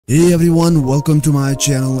Hey everyone, welcome to my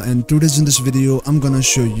channel, and today's in this video I'm gonna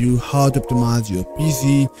show you how to optimize your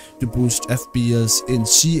PC to boost FPS in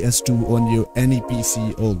CS2 on your any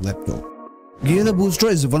PC or laptop. GEARUPBOOSTER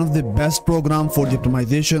is one of the best programs for the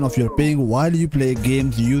optimization of your ping while you play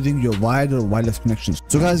games using your wired or wireless connections.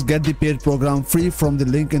 So guys, get the paid program free from the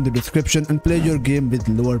link in the description and play your game with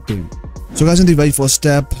lower ping. So guys, in the very first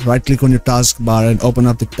step, right click on your taskbar and open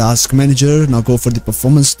up the task manager. Now go for the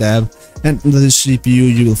performance tab, and under the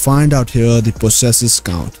CPU you will find out here the processes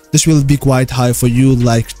count. This will be quite high for you,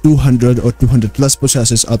 like 200 or 200 plus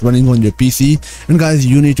processes are running on your PC, and guys,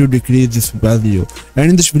 you need to decrease this value,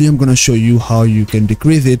 and in this video I'm gonna show you how you can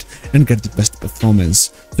decrease it and get the best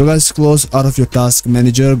performance. So guys, close out of your task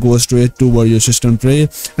manager, go straight toward your system tray,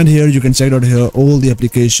 and here you can check out here all the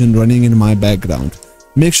application running in my background.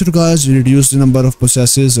 Make sure guys you reduce the number of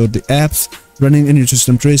processes or the apps running in your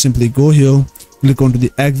system tray. Simply go here, click onto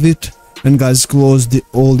the exit, and guys, close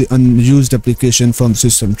all the unused application from the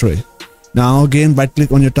system tray. Now again, right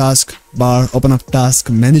click on your task bar, open up task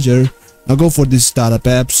manager. Now go for the startup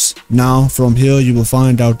apps. Now from here you will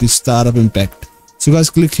find out the startup impact. So guys,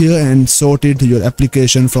 click here and sort it your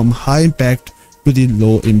application from high impact to the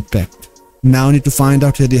low impact. Now you need to find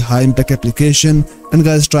out here the high impact application, and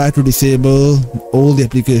guys, try to disable all the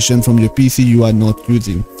application from your PC you are not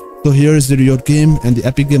using. So here is the Riot game and the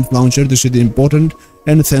Epic Games launcher. This is the important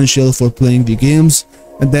and essential for playing the games.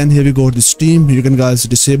 And then here we go to Steam. You can guys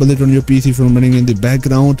disable it on your PC from running in the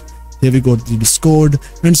background. Here we go to the Discord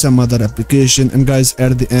and some other application, and guys,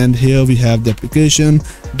 at the end here we have the application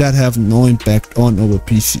that have no impact on our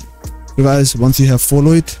PC. So guys, once you have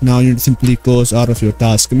followed it, now you simply close out of your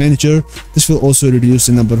task manager. This will also reduce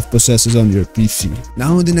the number of processes on your PC.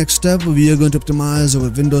 Now in the next step, we are going to optimize our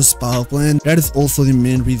Windows power plant. That is also the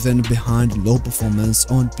main reason behind low performance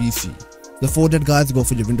on PC. So for that guys, go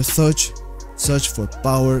for your Windows search for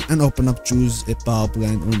power, and open up choose a power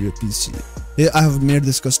plant on your PC. Here I have made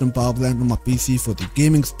this custom power plant on my PC for the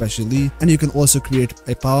gaming especially, and you can also create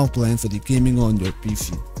a power plant for the gaming on your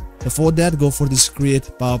PC. Before that, go for this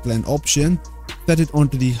create power plant option, set it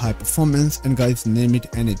onto the high performance, and guys, name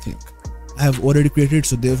it anything. I have already created,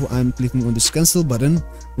 so therefore I am clicking on this cancel button.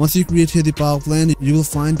 Once you create here the power plant, you will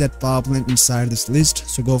find that power plant inside this list.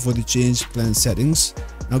 So go for the change plan settings.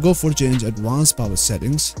 Now go for change advanced power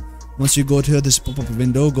settings. Once you go to here this pop-up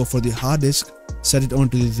window, go for the hard disk, set it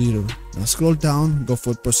onto the 0. Now scroll down, go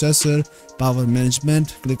for processor power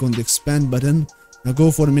management, click on the expand button. Now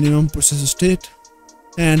go for minimum processor state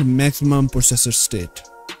and maximum processor state.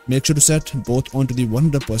 Make sure to set both onto the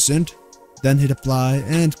 100%, then hit apply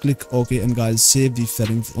and click OK, and guys, save these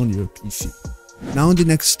settings on your PC. Now in the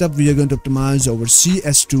next step, we are going to optimize our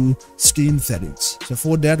CS2 Steam settings. So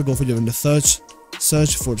for that, go for your Windows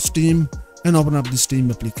search for Steam and open up the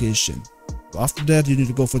Steam application. After that, you need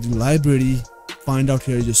to go for the library, find out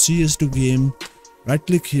here your CS2 game, right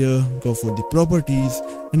click here, go for the properties,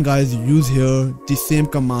 and guys, use here the same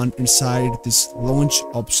command inside this launch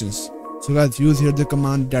options. So guys, use here the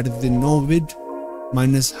command that is the novid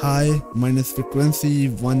 -high -frequency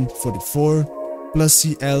 144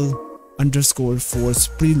 +CL _force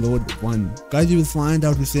preload 1. Guys, you will find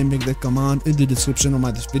out the same exact command in the description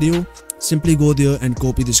of this video. Simply go there and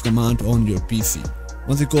copy this command on your PC.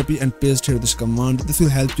 Once you copy and paste here this command, this will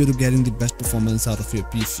help you to getting the best performance out of your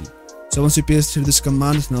PC. So once you paste here this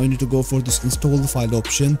command, now you need to go for this install file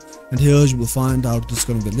option, and here you will find out this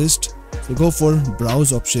kind of a list. So go for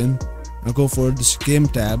browse option. Now go for this game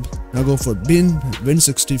tab. Now go for bin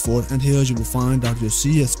win64, and here you will find out your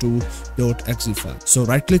cs2.exe file. So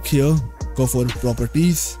right click here, go for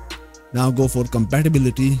properties. Now go for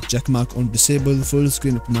compatibility, checkmark on disable full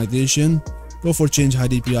screen optimization. Go for change high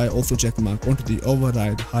DPI, also checkmark onto the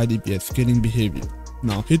override high DPI scaling behavior.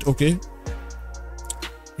 Now hit OK.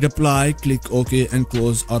 Hit apply, click OK, and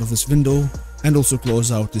close out of this window, and also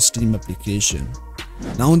close out the Steam application.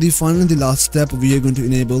 Now in the final and the last step, we are going to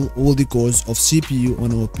enable all the cores of CPU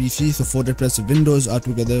on our PC. So for that, press Windows R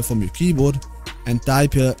together from your keyboard and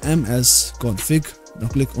type here msconfig. Now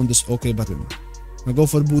click on this OK button. Now go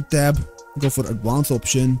for boot tab, go for advanced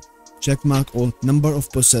option, checkmark on number of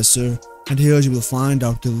processor, and here you will find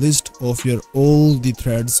out the list of your all the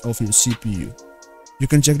threads of your CPU. You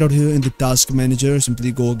can check it out here in the task manager.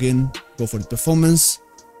 Simply go again, go for the performance.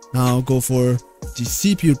 Now go for the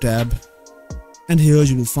CPU tab, and here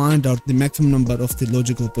you will find out the maximum number of the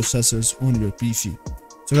logical processors on your PC.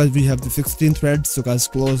 So guys, we have the 16 threads. So guys,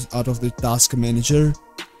 close out of the task manager,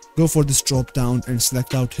 go for this drop down and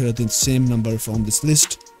select out here the same number from this list.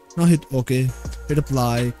 Now hit OK, hit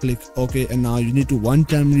apply, click OK, and now you need to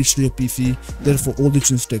one-time restore your PC. Therefore all the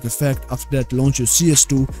changes take effect. After that, launch your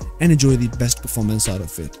CS2 and enjoy the best performance out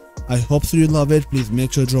of it. I hope so you love it. Please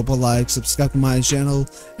make sure to drop a like, subscribe to my channel,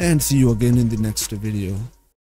 and see you again in the next video.